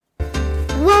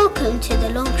Welcome to the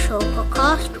Longshaw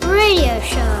Podcast Radio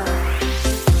Show.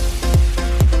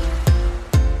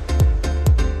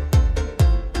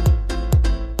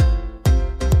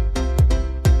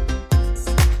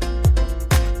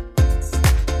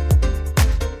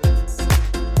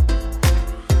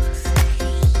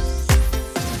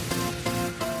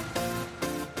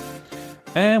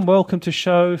 And welcome to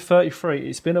show 33.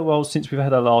 It's been a while since we've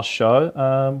had our last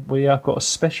show. We have got a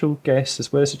special guest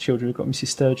as well as the children. We've got Mrs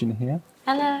Sturgeon here.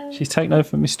 Hello. She's taken over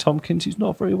from Miss Tompkins, who's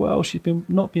not very well. She's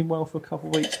not been well for a couple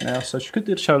of weeks now, so she could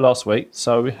do the show last week.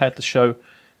 So we had the show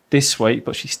this week,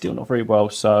 but she's still not very well.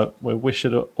 So we wish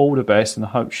her all the best and I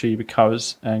hope she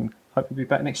recovers and hope we'll be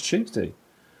back next Tuesday.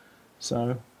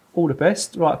 So all the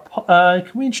best. Right,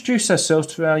 can we introduce ourselves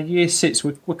to our Year 6?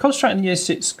 We're concentrating on Year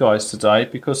 6 guys today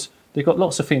because they've got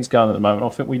lots of things going at the moment. I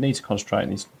think we need to concentrate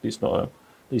on these lot of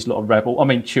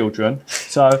children.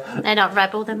 So they're not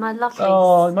rebel, they're my lovelies.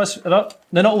 Oh,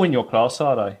 they're not all in your class,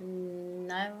 are they?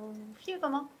 No, a few of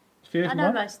them are. I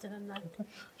know most of them, though. Okay.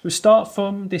 So we start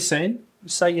from this end.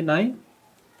 Say your name.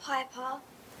 Piper,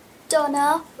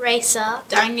 Donna, Racer,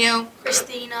 Daniel,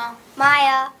 Christina,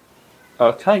 Maya.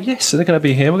 Okay, yes, so they're going to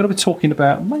be here. We're going to be talking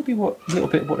about maybe a little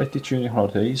bit what they did during the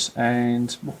holidays and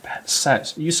what about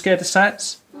SATs. Are you scared of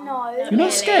SATs? No. You're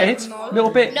not scared? No. A little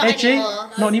bit Not edgy? anymore.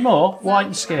 Not anymore? Why aren't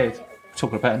you scared? We're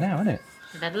talking about it now, isn't it?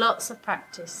 We've had lots of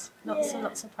practice. Lots of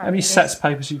practice. How many SATs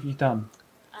papers have you done?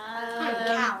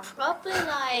 Probably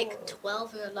like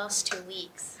 12 in the last 2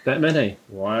 weeks. That many?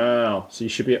 Wow. So you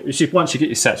should be. Once you get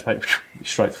your SATs paper, you're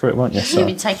straight through it, won't you? So. You've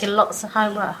been taking lots of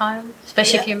homework home,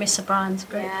 especially if you're Mr Brian's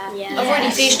group. Yeah. I've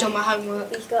already finished all my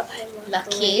homework. We've got homework.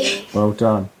 Lucky. Well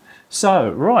done.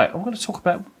 So, right, I'm going to talk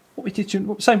about what we did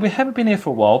during... So we haven't been here for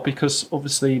a while because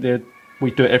obviously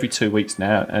we do it every 2 weeks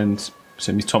now and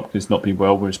so Miss Tompkins not been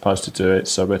well, we were supposed to do it,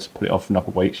 so we had to put it off for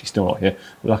another week. She's still not here.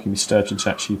 We're lucky Miss Sturgeon's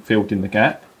actually filled in the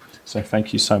gap. So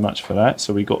thank you so much for that.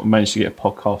 So we managed to get a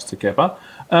podcast together.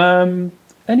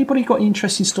 Anybody got any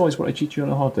interesting stories what they did during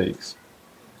the holidays?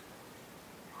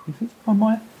 You think? Oh,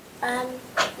 Maya?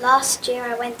 Last year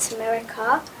I went to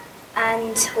America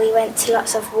and we went to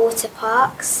lots of water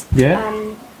parks.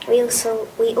 Yeah. We also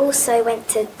went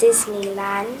to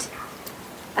Disneyland.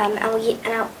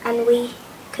 And we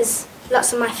because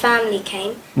lots of my family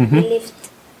came. Mm-hmm. We lived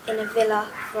in a villa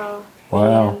for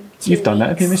Wow. 2 You've done that,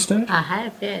 have you, weeks. Miss Sturgeon? I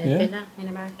have, yeah. Yeah. Villa in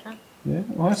America. Yeah,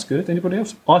 well, that's good. Anybody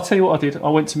else? I'll tell you what I did. I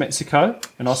went to Mexico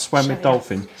and I swam with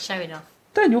dolphins. Show it off.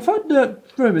 Daniel, I've heard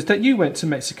rumours that you went to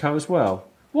Mexico as well.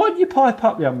 Why didn't you pipe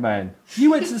up, young man?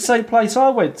 You went to the same place I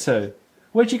went to.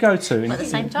 Where'd you go to in, At the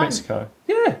same in time? Mexico?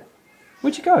 Yeah.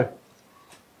 Where'd you go?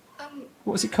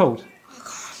 What was it called?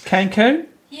 Cancun?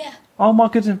 Yeah. Oh my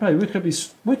goodness me, we could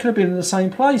have been in the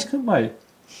same place, couldn't we?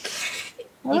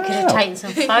 You could have taken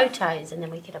some photos and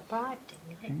then we could have bribed him.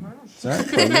 You think, right?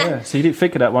 Exactly, yeah. So you didn't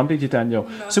think of that one, did you, Daniel?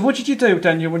 No. So what did you do,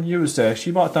 Daniel, when you was there?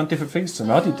 You might have done different things to me.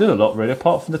 I didn't do a lot, really,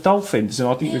 apart from the dolphins. And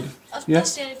I didn't really... Yeah.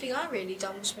 That's the only thing I really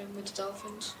done was swim with the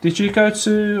dolphins. Did you go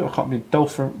to... I can't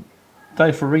remember,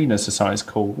 Delphininas or something it's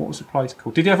called. What was the place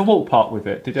called? Did you have a water park with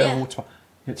it? Did you have a water park?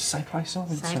 Yeah, it's the same place I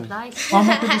went to. Same place. Oh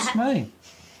my goodness me.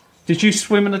 Did you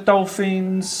swim in the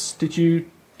dolphins? Did you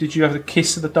have the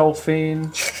kiss of the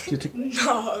dolphin?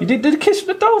 No. You did a kiss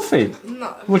with the dolphin?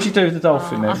 No. What did you do with the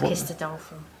dolphin then? I've What- kissed a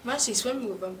dolphin. Mostly swimming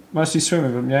with them. Mostly swim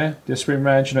with them, yeah? You swim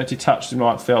around, you know, you touch them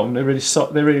like felt them. They're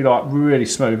really really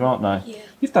smooth, aren't they? Yeah.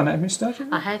 You've done that, Miss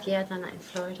Sturgeon? I have, yeah, I've done that in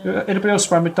Florida. Anybody else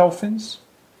swam with dolphins?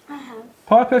 I have.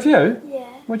 Pipe, have you? Yeah.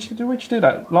 Where'd you do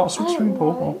that? Last week's swimming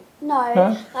pool? No.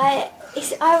 No? I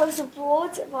was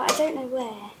abroad, but I don't know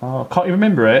where. Oh, can't you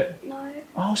remember it? No.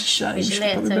 Oh, it's a shame. It's You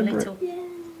can't remember little. it. Yeah.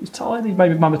 It's tiny.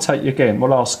 Maybe Mum will take you again.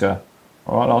 We'll ask her.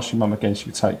 All right, I'll ask your Mum again. She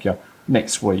will take you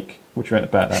next week. What do you reckon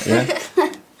about that?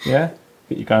 Yeah, yeah.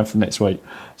 Get you going for next week.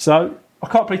 So I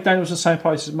can't believe Daniel's in the same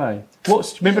place as me.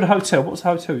 Remember the hotel? What was the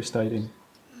hotel you stayed in?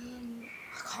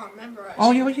 I can't remember actually.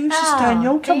 Oh, you're useless, Oh,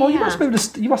 Daniel. Come on, you dear. must be able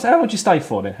to. You must. How long did you stay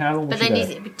for then? How long But was you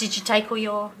then, there? did you take all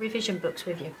your revision books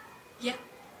with you? Yeah.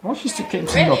 Why should you get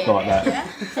some knob like that?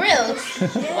 Thrilled.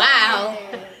 Wow.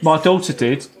 My daughter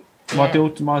did. My Yeah.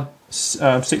 daughter, my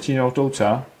 16-year-old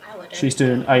daughter. She's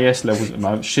doing AS levels at the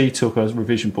moment. She took her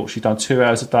revision book. She's done 2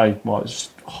 hours a day. While it's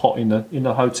hot in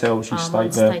the hotel. She stayed Mine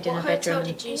there. stayed in a What bedroom. hotel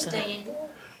did you stay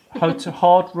in?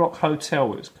 Hard Rock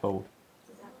Hotel, it's called.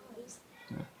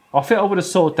 Yeah. I think I would have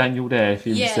saw Daniel there if he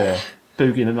was Yeah. there,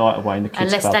 boogieing the night away in the kids'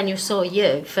 Unless club. Daniel saw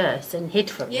you first and hid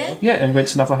from Yeah. you. Yeah, and went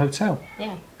to another hotel.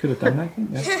 Yeah. Could have done that,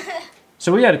 couldn't you?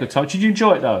 So we had a good time. Did you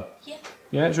enjoy it though? Yeah.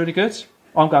 Yeah, it was really good.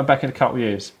 I'm going back in a couple of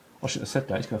years. I shouldn't have said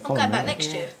that. He's going to I'm follow going me. back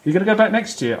next year. You're going to go back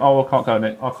next year? Oh, I can't go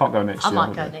next. I can't go next I year.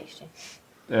 might go next year.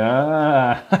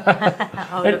 Ah.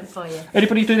 I'll look for you.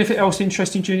 Anybody do anything else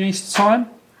interesting during Easter time?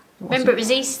 Remember, it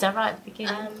was Easter right at the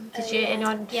beginning. Did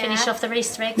anyone finish off the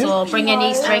Easter eggs or bring any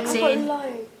Easter eggs in?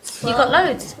 You got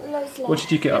loads. What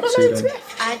did you get up to then?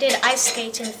 I did ice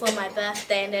skating for my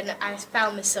birthday, and then I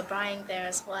found Miss O'Brien there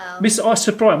as well. Miss Ice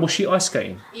O'Brien, was she ice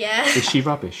skating? Yeah. Is she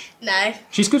rubbish? No.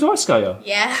 She's a good ice skater.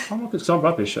 Yeah. Oh my goodness, I'm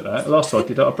rubbish at that. Last time I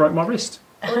did that, I broke my wrist.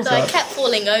 Although I kept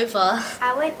falling over.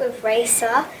 I went with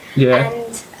Racer, Yeah.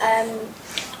 and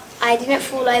I didn't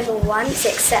fall over once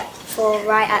except for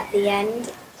right at the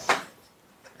end.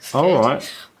 All right.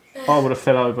 I would have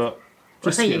fell over.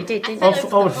 Well, you did, didn't I you? would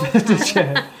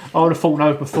have fallen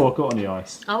over before I got on the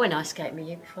ice. I went ice skating with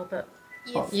you before, but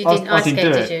you I didn't ice didn't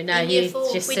skate, do did it. you? No, In you year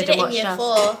 4. just We stood did and it in watched year us.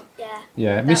 4. Yeah.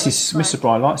 Yeah, That was Mrs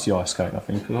O'Brien likes the ice skating, I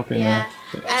think, because I've been Yeah.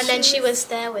 there. And then she was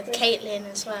there with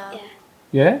Caitlin as well. Yeah.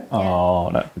 Yeah?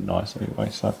 Oh, that'd be nice anyway.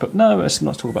 So, but no, let's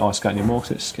not talk about ice skating anymore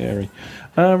because it's scary.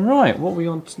 Right, what are we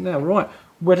on to now? Right,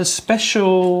 we've had a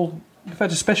special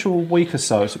week or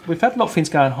so. We've had a lot of things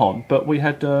going on, but we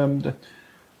had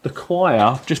the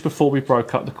choir, just before we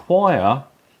broke up, the choir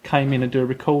came in and do a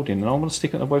recording, and I want to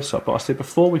stick it on the website, but I said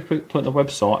before we put it on the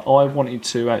website, I wanted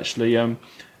to actually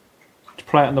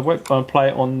play it on the play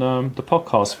it on the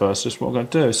podcast first. That's what we're going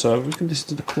to do. So we can listen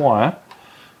to the choir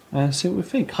and see what we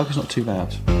think. Hope it's not too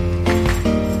loud.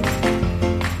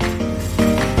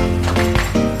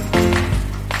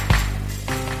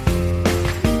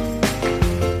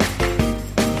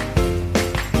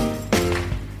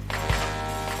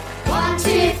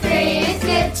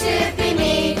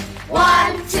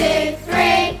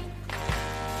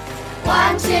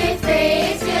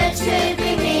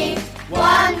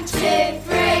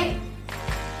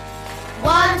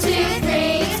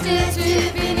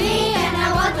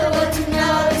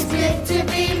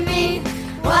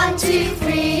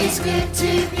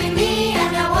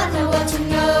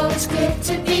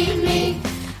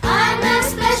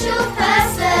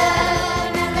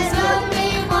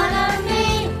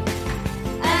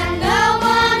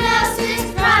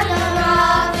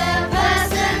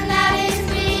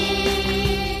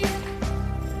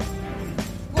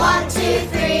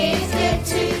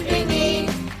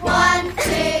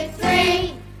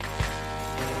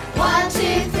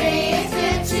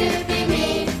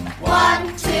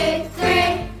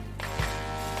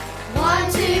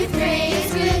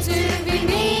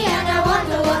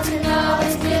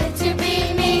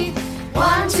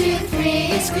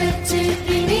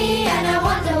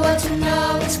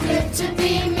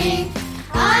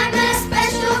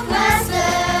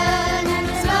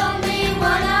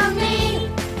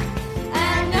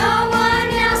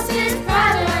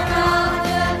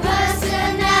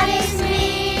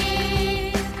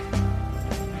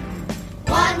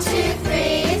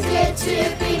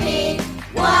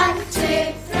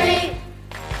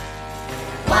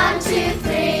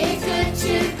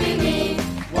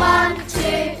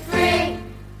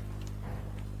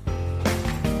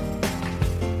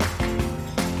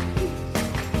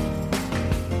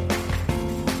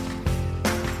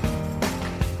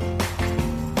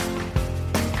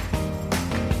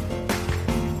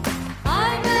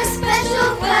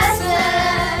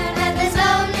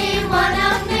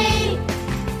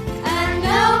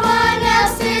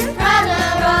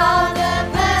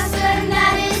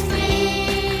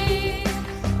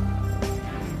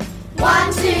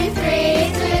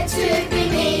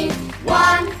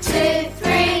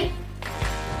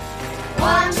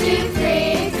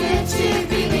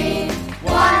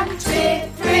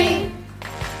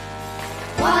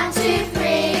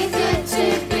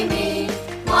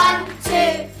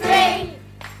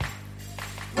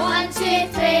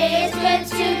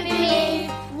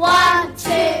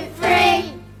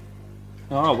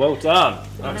 Oh, well done.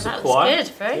 That was good,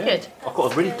 very good. I've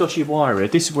got a really dodgy wire here.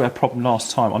 This is where a problem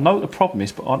last time. I know what the problem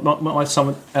is, but I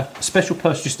had a special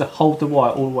person just to hold the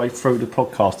wire all the way through the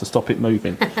podcast to stop it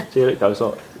moving. So here it goes,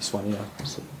 like this one here.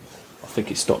 So I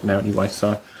think it's stopped now anyway.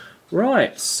 So,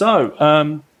 right. So,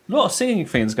 a lot of singing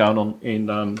things going on in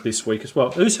this week as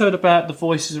well. Who's heard about the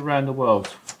Voices Around the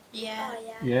World? Yeah.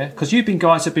 Yeah, because you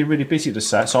guys have been really busy this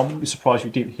Saturday, so I wouldn't be surprised if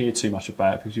you didn't hear too much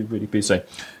about it because you're really busy.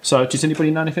 So, does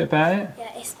anybody know anything about it? Yeah,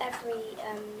 it's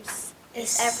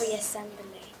every assembly.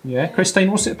 Yeah, Christine,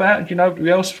 what's it about? Do you know who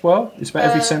else as well? It's about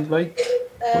every assembly.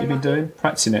 What have you been doing?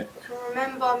 Practicing it. I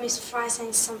remember Miss Fry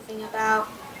saying something about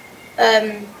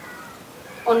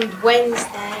on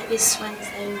Wednesday, this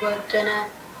Wednesday, we're gonna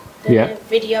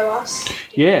video us.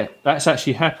 Yeah, that's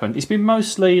actually happened. It's been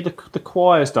mostly the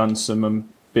choir's done some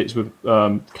bits with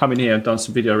coming here and done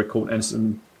some video recording and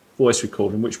some voice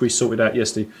recording, which we sorted out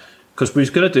yesterday because we was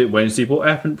going to do it Wednesday. What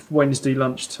happened for Wednesday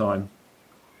lunchtime?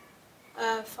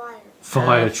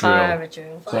 Fire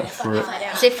drill. Fire drill.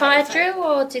 Is it fire drill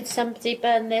or did somebody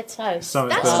burn their toast?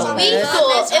 Something That's what we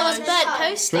thought. It was burnt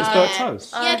toast. It's burnt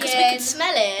toast. Yeah, because we could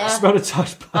smell it. Smell the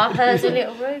toast. I heard a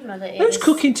little rumour that it Who's was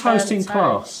cooking toast burnt in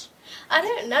class? I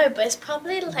don't know, but it's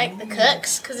probably like the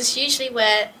cooks, because it's usually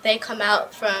where they come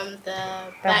out from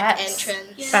the back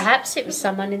entrance. Perhaps it was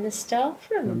someone in the staff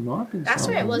There room. might have been That's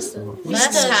where it was the something.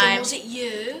 first time. Was it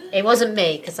you? It wasn't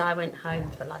me because I went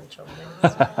home for lunch on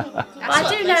Wednesday. But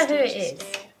I do know who it is.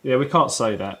 Yeah, we can't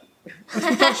say that. We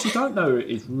actually don't know who it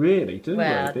is, really, do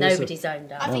Well, we? There's nobody's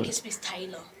owned up. I think it's Miss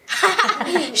Taylor.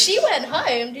 She went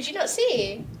home. Did you not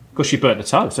see? Because she burnt the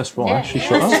toast, that's why. Yeah. She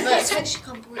shot up. I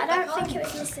don't think it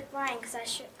was Mr. Brian because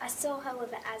I saw her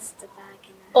with it as the bag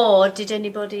in her. Or did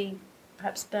anybody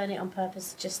perhaps burn it on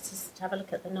purpose just to have a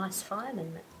look at the nice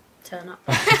firemen that turn up?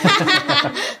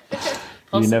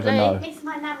 You never know. If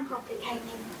my nan probably came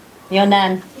in. Your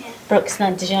nan? Yeah. Brooke's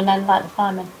nan. Did your nan like the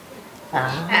firemen?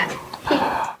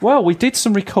 Well, we did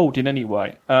some recording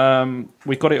anyway.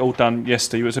 We got it all done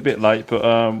yesterday. It was a bit late,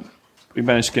 but we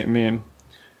managed to get me in.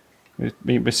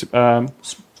 What's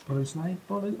his name?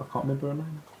 Bolly? I can't remember her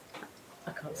name.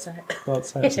 I can't say it. Can't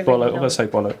say It's it. a Bollo. really I'm going to say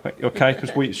Bollo. Okay,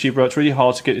 because she worked really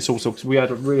hard to get this all sorted. Because we had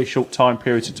a really short time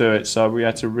period to do it, so we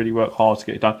had to really work hard to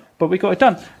get it done. But we got it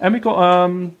done, and we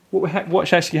got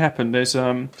what actually happened. There's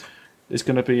going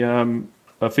to be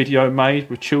a video made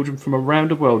with children from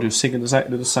around the world who sing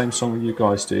exactly the same song that you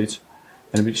guys did,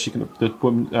 and the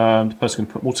person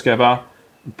can put them all together,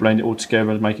 blend it all together,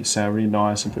 and make it sound really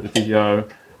nice, and put the video.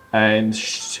 And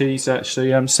she's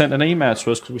actually sent an email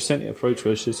to us because we sent it through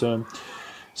to us. She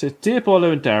says, "Dear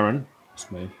Bollo and Darren, that's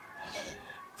me.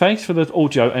 Thanks for the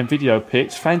audio and video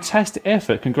pics. Fantastic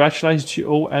effort. Congratulations to you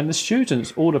all and the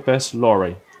students. All the best,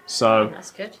 Laurie." So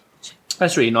That's good.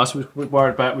 that's really nice. We're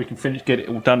worried about we can get it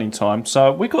all done in time.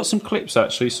 So we got some clips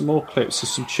actually, some more clips of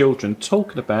some children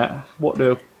talking about what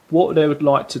they would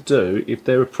like to do if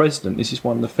they were president. This is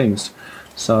one of the things.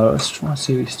 So let's try and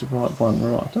see if it's the right one.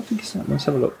 Right, I don't think it's that one. Let's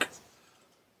have a look.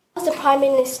 As the Prime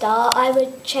Minister, I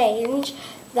would change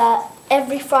that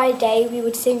every Friday we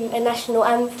would sing a national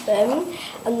anthem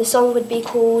and the song would be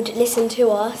called Listen to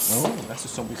Us. Oh, that's the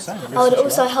song we sang. I would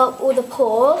also help all the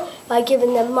poor by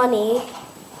giving them money.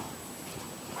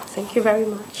 Thank you very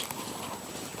much.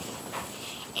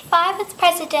 If I was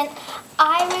president,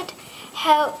 I would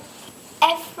help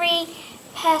every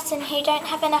person who don't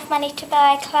have enough money to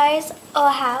buy clothes or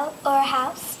a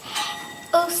house.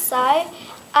 Also,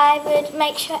 I would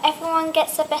make sure everyone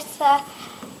gets a better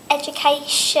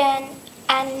education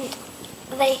and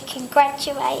they can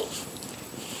graduate.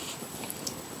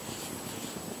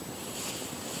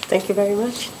 Thank you very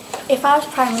much. If I was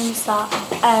Prime Minister,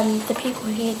 the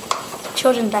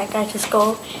children that go to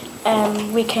school,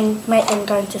 we can make them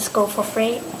go to school for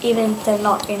free, even if they're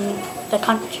not in the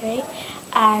country,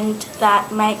 and that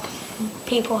make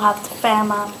people have the fair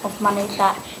amount of money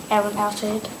that everyone else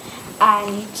did,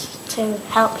 and to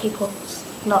help people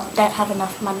don't have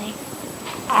enough money.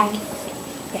 And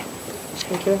yeah,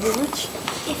 thank you very much.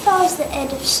 If I was the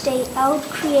head of state, I would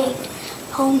create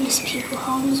homeless people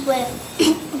homes where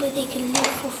they can live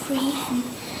for free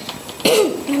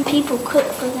and people cook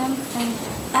for them, and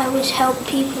I would help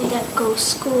people that go to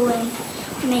school and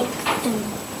make them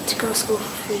to go to school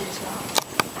for free as well.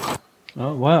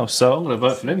 Oh wow! So I'm going to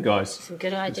vote for them guys. Some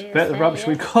good ideas. It's better the rubbish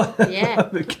we've got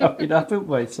coming up, haven't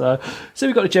we? So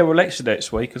we've got a general election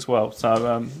next week as well.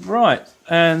 So right,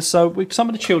 and so some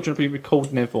of the children have been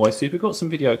recording their voices. We've got some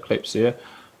video clips here.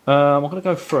 I'm going to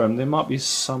go through them. There might be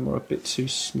some are a bit too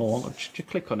small. I'm going to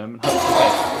click on them and hope for the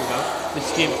best. Here we go. This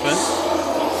is the infant.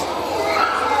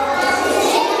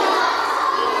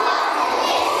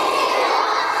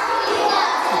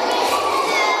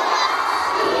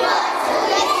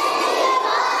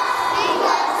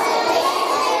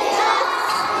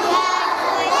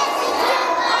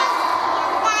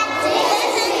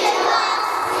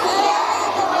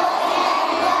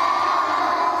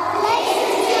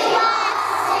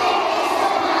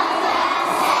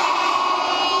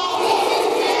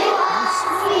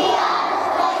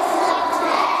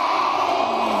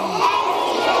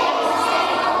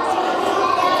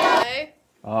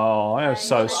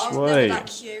 So sweet. That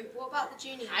cute. What about the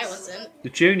juniors? I wasn't. The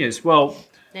juniors, well,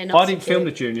 I didn't so film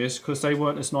the juniors because they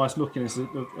weren't as nice looking as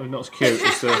not as cute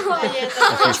as the. Oh yeah,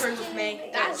 that's very true with me.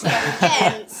 That's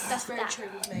intense. That's very true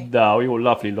with me. No, we were a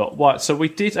lovely lot. Right, so we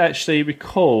did actually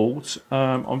record.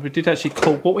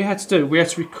 What we had to do. We had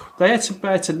to. They had to be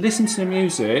able to listen to the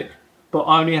music, but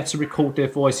I only had to record their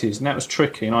voices, and that was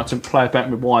tricky. And I had to play it back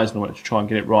with wires and all that to try and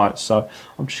get it right. So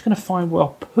I'm just going to find where I'll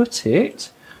put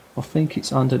it. I think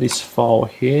it's under this file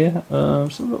here. So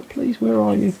look, please, where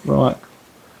are you? Right.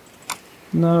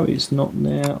 No, it's not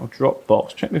now. Or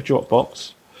Dropbox. Check with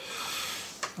Dropbox.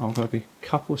 I'm going to be a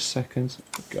couple of seconds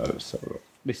to go. So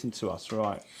listen to us,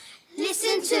 right?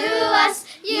 Listen to us.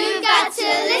 You've got to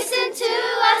listen to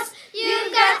us.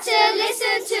 You've got to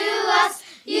listen to us.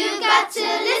 You've got to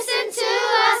listen to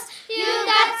us. You've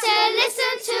got to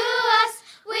listen to us.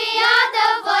 We are the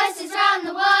voices around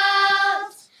the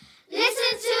world.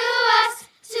 Listen to us,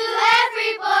 to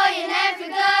every boy and every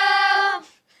girl.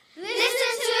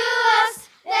 Listen to us,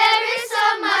 there is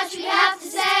so much we have to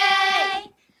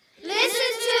say.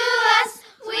 Listen to us,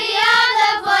 we are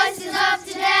the voices of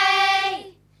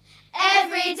today.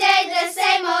 Every day the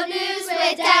same old news,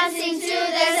 we're dancing to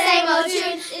the same old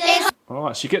tune.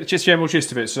 Alright, so you get the general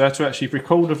gist of it. So we have to actually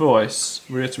record the voice.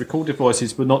 We have to record the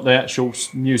voices, but not the actual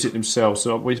music themselves.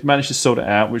 So we managed to sort it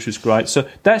out, which was great. So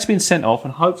that's been sent off,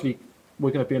 and hopefully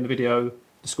we're going to be in the video.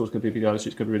 The school's going to be a video, so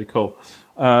it's going to be really cool.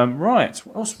 Right,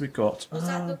 what else have we got? Was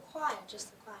that the choir?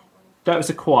 Just the choir? That was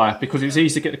the choir, because it was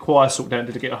easy to get the choir sorted out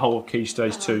and to get the whole of Key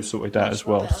Stage 2 sorted out as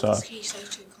well. So Key Stage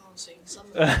 2 can't sing.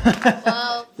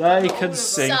 Well, they can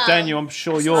sing. some. Daniel, I'm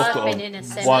sure you've got been in a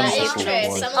similar wonderful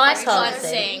situation. voice. Some of I us can't can't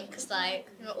sing. sing because, like,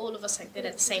 you know, all of us like did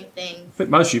it the same thing. I think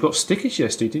most of you got stickers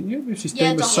yesterday, didn't you? Mrs. Yeah,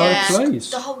 Dean was the so whole-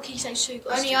 pleased. The whole Key Stage 2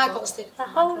 got Only I got stickers. The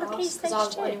whole of Key Stage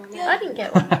 2. I didn't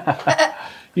get one.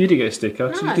 You didn't get a sticker,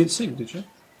 because No. you didn't sing, did you?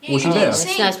 Yeah, Was you you there? didn't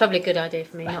sing. No, it's probably a good idea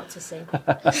for me not to sing.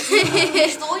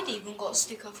 Floyd even got a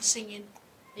sticker for singing.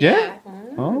 Yeah?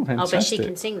 Oh, Oh, but she fantastic.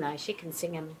 can sing though. She can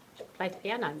sing and play the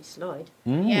piano, Miss Lloyd.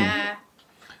 Yeah.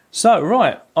 So,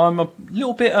 right, I'm a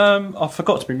little bit, I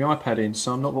forgot to bring my iPad in,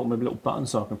 so I'm not got my little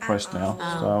buttons I can press now.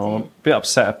 So I'm a bit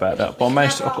upset about that, but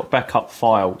I've got backup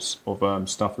files of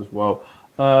stuff as well.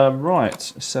 Right,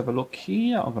 let's have a look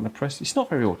here. I'm going to press, it's not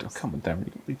very audible. Come on, Darren,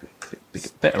 you've got to be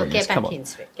better in this. Come on.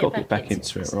 Got to get back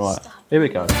into it, right. Here we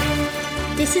go.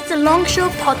 This is the Longshaw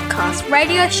Podcast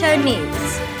Radio Show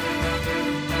News.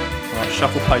 Right,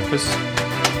 shuffle papers.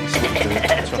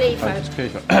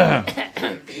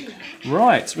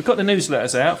 Right, we've got the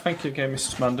newsletters out. Thank you again,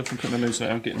 Mrs. Munder, for putting the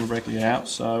newsletter and getting them regularly out.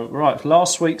 So, right,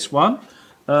 last week's one.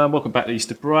 Welcome back to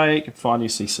Easter break. And finally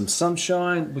see some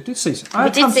sunshine. We did see some.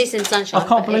 We did see some sunshine. I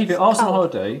can't but believe it. it's I was on cold.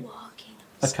 holiday.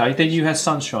 Okay, then you had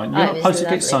sunshine. Oh, You're it not was supposed to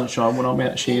get lovely. sunshine when I'm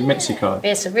actually in Mexico.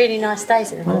 Yeah, some really nice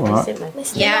days in the All Philippines, right. didn't we?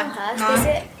 Mr. Yeah.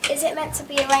 Longhurst, is it meant to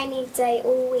be a rainy day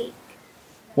all week?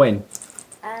 When?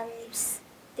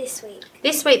 This week.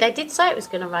 This week they did say it was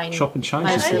going to rain. Chop and change.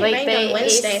 Most of the It week, rained but on it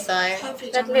Wednesday, is- though.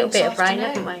 we had a little bit of rain,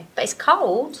 haven't we? But it's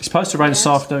cold. It's supposed to rain this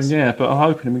afternoon, yeah, but I'm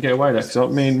hoping we get away with that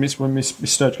because me and Miss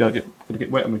Sturgeon going to get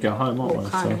wet when we go home, aren't we?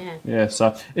 Walk home, So, yeah.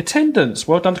 So attendance.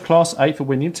 Well done to Class 8 for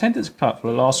winning attendance cut for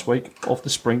the last week of the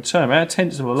spring term. Our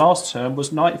attendance for the last term was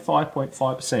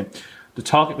 95.5%. The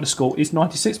target for the school is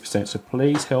 96%, so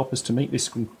please help us to meet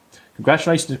this.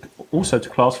 Congratulations also to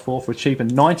Class 4 for achieving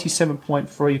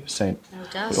 97.3%. Well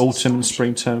done. The autumn and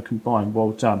spring term combined.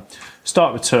 Well done.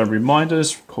 Start of term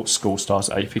reminders. School starts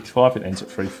at 8:55 and ends at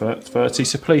 3:30.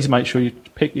 So please make sure you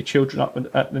pick your children up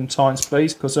at them times,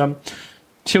 please, because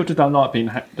children don't like being.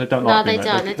 They don't like being. They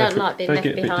don't. They don't like being They left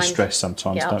get a bit behind. distressed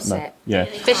sometimes, Get don't they? upset. Yeah.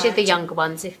 Especially the younger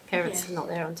ones if parents are not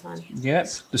there on time. Yep.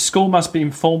 The school must be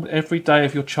informed every day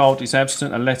if your child is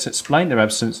absent and let explain their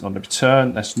absence on the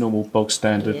return. That's normal bog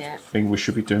standard thing we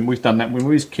should be doing. We've done that when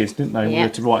we was kids, didn't they? We Yeah.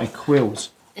 had to write in quills.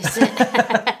 You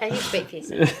speak for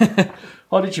yourself.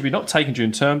 Holiday should be not taken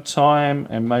during term time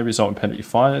and may result in penalty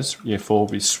fines. Year 4 will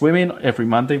be swimming every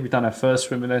Monday. We've done our first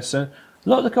swimming lesson. A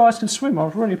lot of the guys can swim. I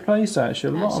was really pleased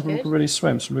actually. A lot of them can really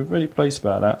swim, so we're really pleased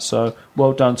about that. So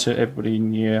well done to everybody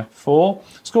in year 4.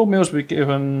 School meals will be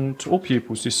given to all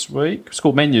pupils this week.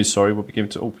 School menus, will be given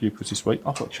to all pupils this week.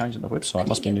 I've got to change on the website.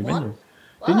 Must be a new menu.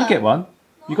 Didn't you get one?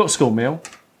 You got a school meal?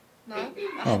 No.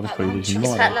 Oh, that's pretty easy. It's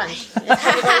at lunch. You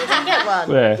didn't get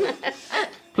one. Yeah.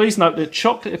 Please note that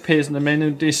chocolate appears in the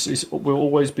menu. Will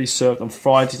always be served on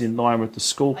Fridays in line with the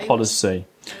school policy.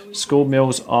 School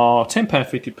meals are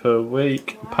 £10.50 per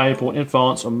week, payable in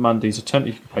advance on Mondays.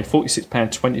 Alternatively, you can pay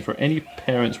 £46.20 for any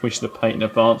parents wishing to pay in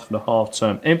advance for the half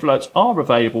term. Envelopes are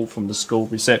available from the school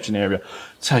reception area.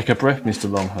 Take a breath, Mr.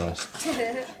 Longhurst.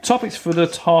 Topics for the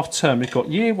half term. We've got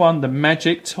Year 1, the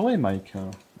Magic Toy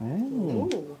Maker.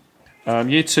 Ooh.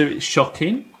 Year 2, it's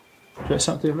Shocking. Do you have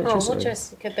something to do with Oh, electricity? what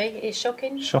dress could be? It's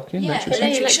shocking. Shocking, Yeah,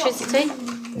 electricity.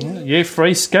 Electricity. Yeah. Year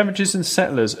 3, Scavengers and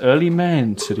Settlers, Early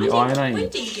Man to the Iron We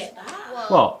Age. didn't get that.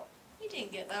 What? We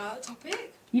didn't get that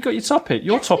topic. You got your topic.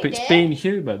 Your topic's did. being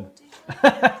human.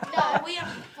 No, we have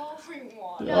a boring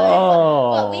one.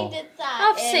 Oh. But we did that.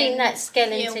 I've seen that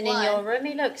skeleton in your room.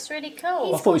 He looks really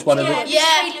cool. I thought it was one of the...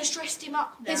 Taylor's dressed him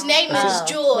up now. His name is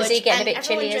George. Was he getting a bit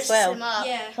chilly as well?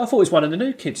 Yeah. I thought it was one of the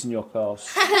new kids in your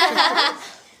class.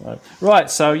 Right,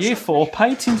 so year 4,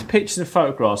 paintings, pictures and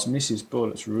photographs. Mrs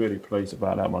Bullock's really pleased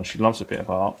about that one. She loves a bit of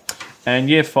art. And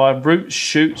year 5, roots,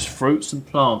 shoots, fruits and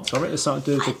plants. I reckon there's something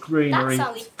to do with the greenery. That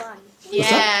sounded fun.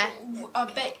 Yeah. I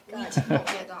bet we did not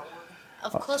get that one.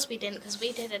 Of course we didn't, because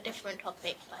we did a different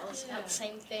topic, but it was about the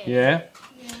same thing. Yeah.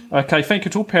 Okay, thank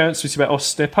you to all parents. This is about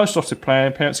their post-office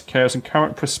plan, parents and carers and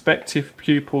current prospective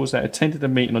pupils that attended the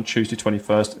meeting on Tuesday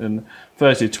 21st and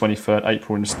Thursday 23rd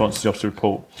April in response to the officer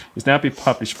report. It's now been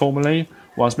published formally.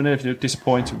 Whilst many of you are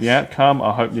disappointed with the outcome,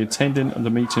 I hope the attendant of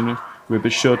the meeting will be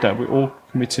assured that we're all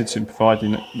committed to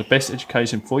providing the best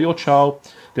education for your child.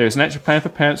 There is an action plan for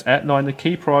parents outlining the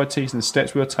key priorities and the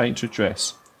steps we are taking to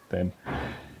address them.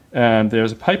 There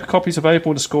is a paper copies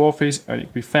available in the school office and it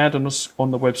can be found on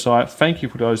the website. Thank you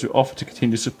for those who offer to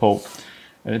continue support.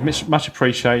 Much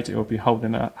appreciated. It will be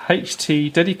holding a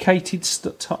HT dedicated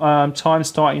time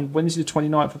starting Wednesday the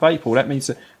 29th of April. That means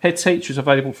the head teacher is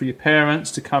available for your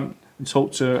parents to come and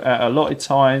talk to at allotted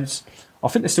times. I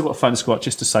think they've still got a phone squad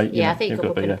just to say. I think you've got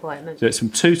to book an appointment. So it's from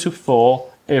 2 to 4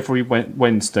 every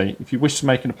Wednesday. If you wish to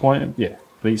make an appointment,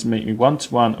 please meet me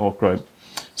one-to-one or group.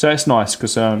 So that's nice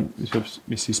because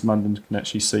Mrs Munden can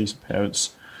actually see some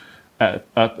parents at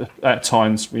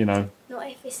times, Not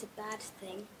if it's a bad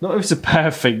thing. Not if it's a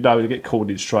bad thing, no, they get called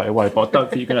in straight away. But I don't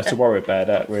think you're going to have to worry about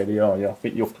that, really, are you? I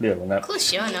think you're clear on that. Of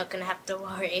course you're not going to have to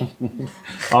worry.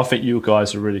 I think you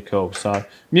guys are really cool. So,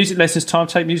 music lessons, time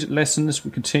to take music lessons. We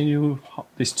continue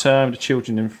this term, the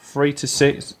children in 3 to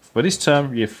 6. For this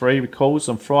term, year 3 records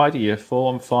on Friday, year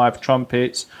 4 and 5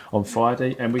 trumpets on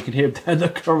Friday, and we can hear them down the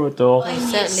corridor. I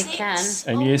certainly can.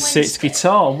 And year 6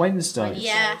 guitar on Wednesday.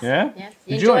 Yeah. Yeah?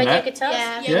 You enjoying your guitar?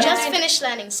 Yeah. We just finished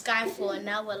learning Skyfall and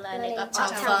now we're learning Uptown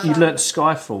Funk. You learnt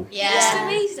Skyfall? Yeah. It's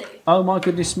amazing. Oh my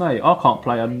goodness me, I can't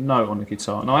play a note on the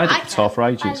guitar, and I had a guitar for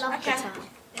ages. I love guitar.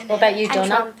 What about you, Donna?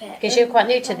 trumpet. Because you're quite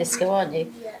new to this school, aren't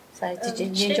you? Yeah. So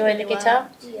did you enjoy the guitar?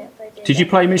 Yeah, I did. Did you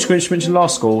play musical instruments in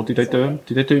last school? Did they do them?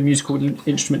 Did they do musical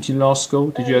instruments in last school?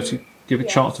 Did you actually give a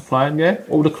chance to play them? Yeah,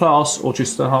 all the class or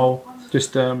just the whole,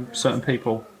 just certain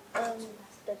people?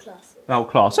 The class. The whole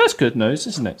class. That's good news,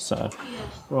 isn't it? So,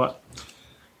 right.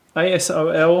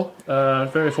 ASOL,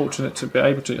 very fortunate to be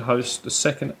able to host the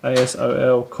second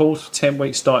ASOL course for 10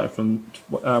 weeks starting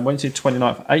from Wednesday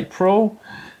 29th of April.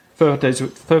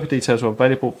 Further details are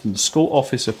available from the school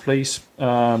office, so please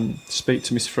speak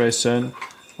to Miss Frierson.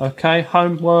 Okay,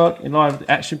 homework in line with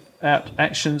the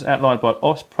actions outlined by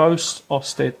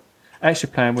post-Ofsted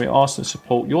action plan. We are asked to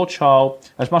support your child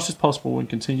as much as possible and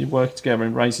continue working together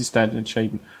and raise his standard and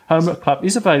achievement. Homework club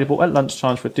is available at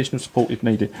lunchtime for additional support if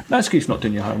needed. No excuse for not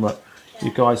doing your homework.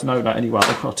 You guys know that anyway.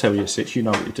 I can't tell you 6. You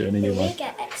know what you're doing anyway. You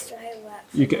get extra homework.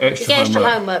 You get extra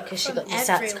homework because you've got your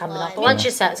SATs coming up. But once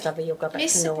your SATs cover, you'll go back to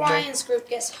Mr normal. Brian's group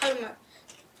gets homework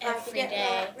Every get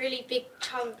day. really big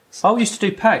chunks. Oh, we used to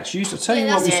do packs. You used to tell you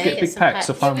what, we used to get big packs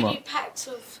of We homework. do packs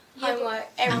of homework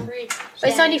every But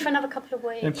it's only for another couple of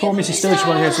weeks. And poor Mrs Sturgeon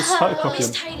one has a photocopy. Miss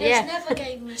Taylor's never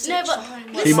gave me No, but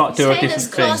homework. She might do a Taylor's different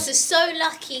thing. class is so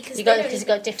lucky because You've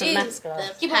got different maths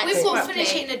class. Yeah, but we've got to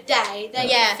finish it in a day. They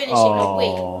Yeah. finish it in a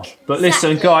week. But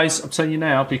listen, guys, I'm telling you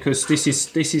now because this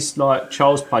is like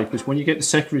child's play. Because when you get to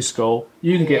secondary school,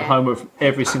 you can get homework from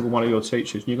every single one of your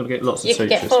teachers. You're going to get lots of You teachers.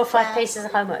 can get 4 or 5 pieces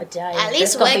of homework a day. At least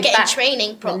It's got to we're be getting back training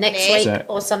the properly. next week, Exactly.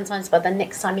 or sometimes by the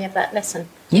next time you have that lesson.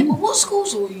 Yeah, but what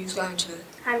schools are you going to?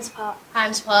 Hams Park.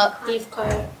 Hams Park.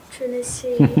 Heathcote.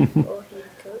 Trinity or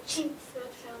Heathcote. Chingford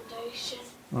Foundation.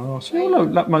 Oh, so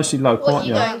you're mostly local, What are aren't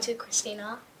you you? going to,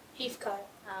 Christina? Heathcote.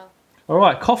 All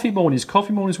right, coffee mornings.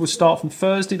 Coffee mornings will start from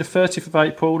Thursday, the 30th of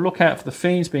April. Look out for the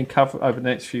themes being covered over the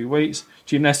next few weeks.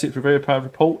 Gymnastics for very proud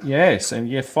report. Yes, and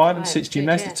year 5 and 6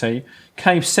 gymnastics team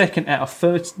came second out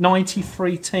of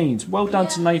 93 teams. Well done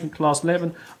to Nathan, class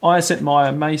 11. Isaac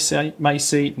Meyer,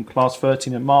 Macy in class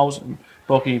 13, and Miles and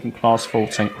Boggy in class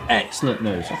 14. Excellent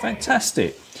news. Oh,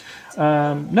 fantastic.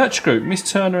 Nurture group.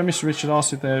 Miss Turner and Mr Richard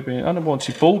asked if there had been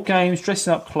unwanted ball games,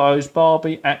 dressing up clothes,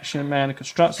 Barbie, Action Man, and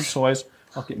construction toys.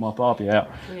 I'll get my Barbie out.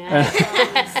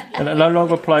 And I no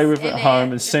longer play with it at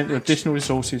home and sent additional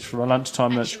resources for a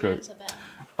lunchtime nurture group.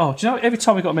 Oh, do you know, every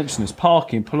time we've got to mention this,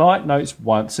 parking, polite notes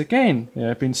once again. There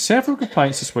have been several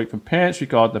complaints this week from parents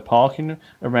regarding the parking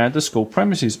around the school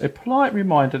premises. A polite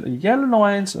reminder that the yellow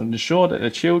lines and ensure that their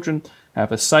children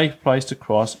have a safe place to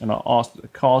cross and are asked that the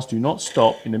cars do not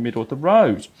stop in the middle of the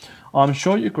road. I'm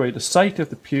sure you agree the safety of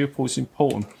the pupil is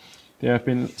important. There have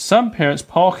been some parents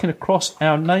parking across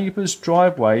our neighbours'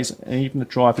 driveways and even the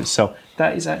drive itself.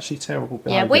 That is actually terrible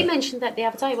behaviour. Yeah, we mentioned that the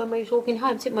other day when we was walking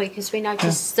home, didn't we? Because we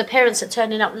noticed the parents that are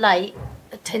turning up late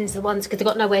tend to the ones because they've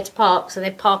got nowhere to park, so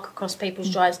they park across people's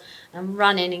drives and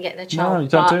run in and get their child. No, you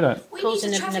don't do that.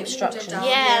 Causing an obstruction.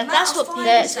 Yeah, that's what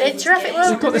the traffic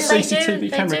They've got the wardens, they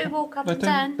CCTV camera. They do walk up and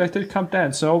down. They do come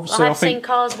down. So obviously, I've seen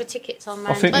cars with tickets on.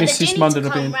 I think But Mrs. they do need Munden to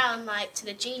have come been. round like to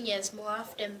the juniors more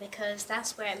often because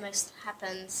that's where it most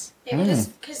happens. Yeah,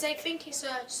 because they think it's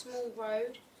a small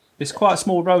road. It's quite a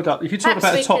small road up. If you talk Perhaps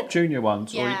about the we top could- junior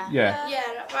ones, Yeah. Yeah,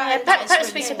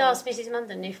 perhaps we could ask Mrs.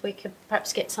 Munden if we could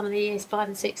perhaps get some of the years 5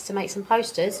 and 6 to make some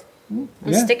posters and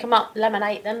stick them up,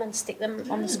 laminate them, and stick them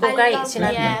on the school gates. You know,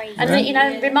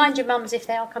 and remind your mums if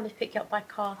they are coming to pick you up by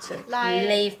car to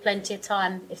leave plenty of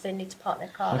time if they need to park their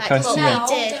car. Okay, Like so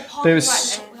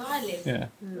what we did.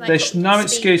 there's no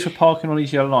excuse for parking on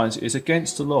these yellow lines. It is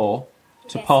against the law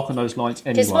to park on those lines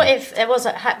anyway. Because what if there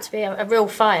happened to be a real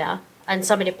fire and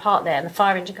somebody parked there and the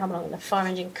fire engine come along and the fire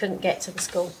engine couldn't get to the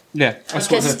school? Yeah, that's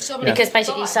because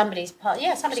basically somebody's parked.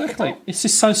 Yeah, somebody could exactly. die. It's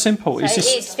just so simple. So It's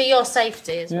just it's for your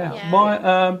safety as well.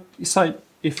 My so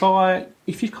if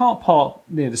you can't park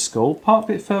near the school, park a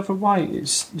bit further away.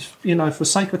 It's for the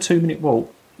sake of a 2-minute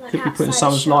walk, could be putting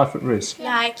someone's life at risk.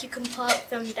 Like you can park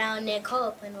them down near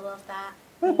Co-op and all of that.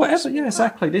 Well, whatever. Yeah,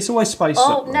 exactly. There's always space.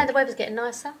 Oh, now the weather's getting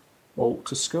nicer. Walk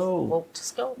to school. Walk to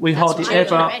school. We That's hardly what I'm doing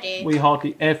ever. already. We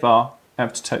hardly ever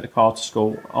have to take the car to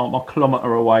school. I'm a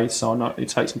kilometre away, so I know it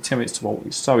takes me 10 minutes to walk.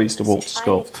 It's so easy to walk to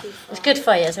school. It's good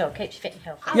for you as well. Keeps you fit and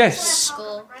healthy. Yes.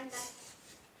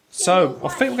 So I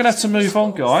think we're going to have to move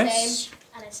on, guys.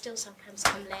 And I still sometimes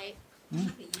come late.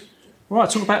 Right,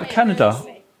 talk about Canada.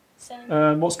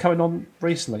 What's going on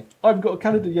recently? I haven't got a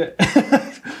calendar yet.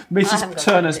 Mrs.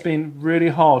 Turner's been really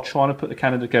hard trying to put the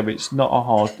calendar together. It's not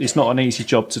an easy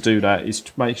job to do that. It's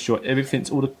to make sure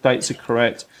all the dates are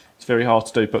correct. It's very hard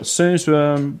to do. But as soon as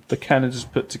the calendar's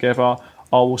put together,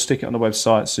 I will stick it on the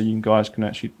website so you guys can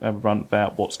actually have a run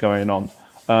about what's going on.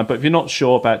 But if you're not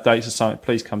sure about dates or something,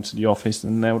 please come to the office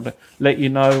and they'll let you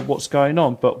know what's going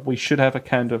on. But we should have a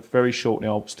calendar very shortly.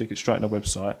 I'll stick it straight on the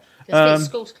website. Because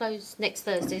school's closed next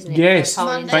Thursday, isn't it? Yes,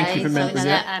 Thank you for remembering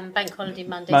that. Bank holiday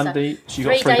Monday. Monday, so you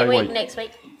got 3-day 3-day week week next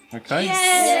week. Okay.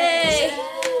 Yay!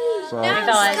 So,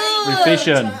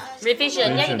 Revision.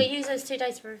 Revision. Yeah, you can use those 2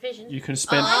 days for revision. You can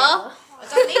spend. I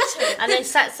don't need to. And then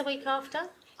Sat's the week after.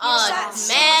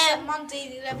 Man, Monday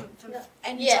the 11th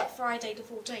and ends up Friday the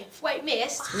 14th. Wait,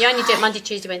 missed. You only do it Monday,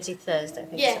 Tuesday, Wednesday, Thursday. I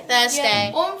think so. Thursday.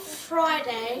 Yeah. On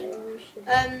Friday,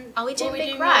 Are we doing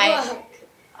Big my Right? work.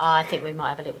 I think we might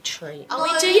have a little treat. Are we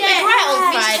doing Big Right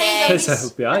on Friday? That'll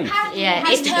be eight. Yeah,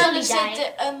 Miss it's Taylor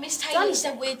said that Miss Taylor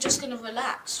said we're just going to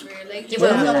relax, really. You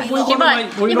will. We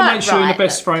want to make sure you're in the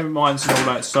best frame of minds and all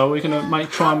that, so we're going to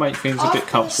try and make things a bit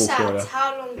comfortable for you.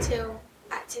 How long till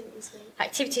activities week?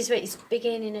 Activities week is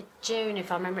beginning of June,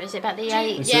 if I remember. Is it about the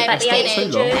 8th? Yeah, about the 8th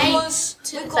of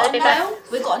June.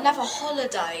 We've got another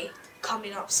holiday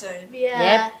coming up soon.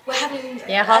 Yeah. We're having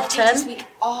half term. activities week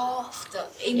after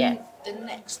the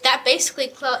next. That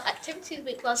basically activities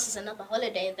week classes another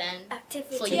holiday then.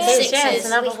 Activities. For It year is, sixes. yeah, it's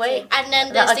another week. And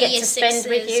then That there's I the get year to spend sixes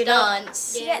with you,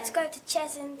 dance. You get to go to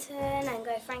Chesington and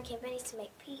go Frankie and Benny's to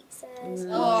make pizzas.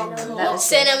 Oh, That was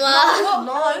Cinema.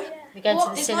 No. We're going to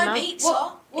the There's cinema. no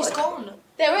pizza. It's gone.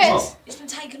 There is. It's been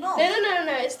taken off. No,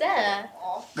 it's there.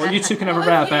 Well, you two can have a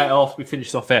round about it after we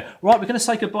finish off there. Right, we're going to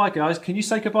say goodbye, guys. Can you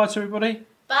say goodbye to everybody?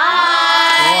 Bye.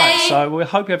 All right, so we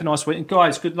hope you have a nice week. And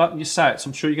guys, good luck with your SATs.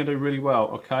 I'm sure you're going to do really well,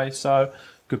 okay? So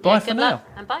goodbye for Good now. luck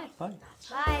and bye. Bye.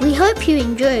 We hope you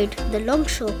enjoyed the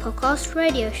Longshaw Podcast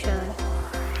Radio Show.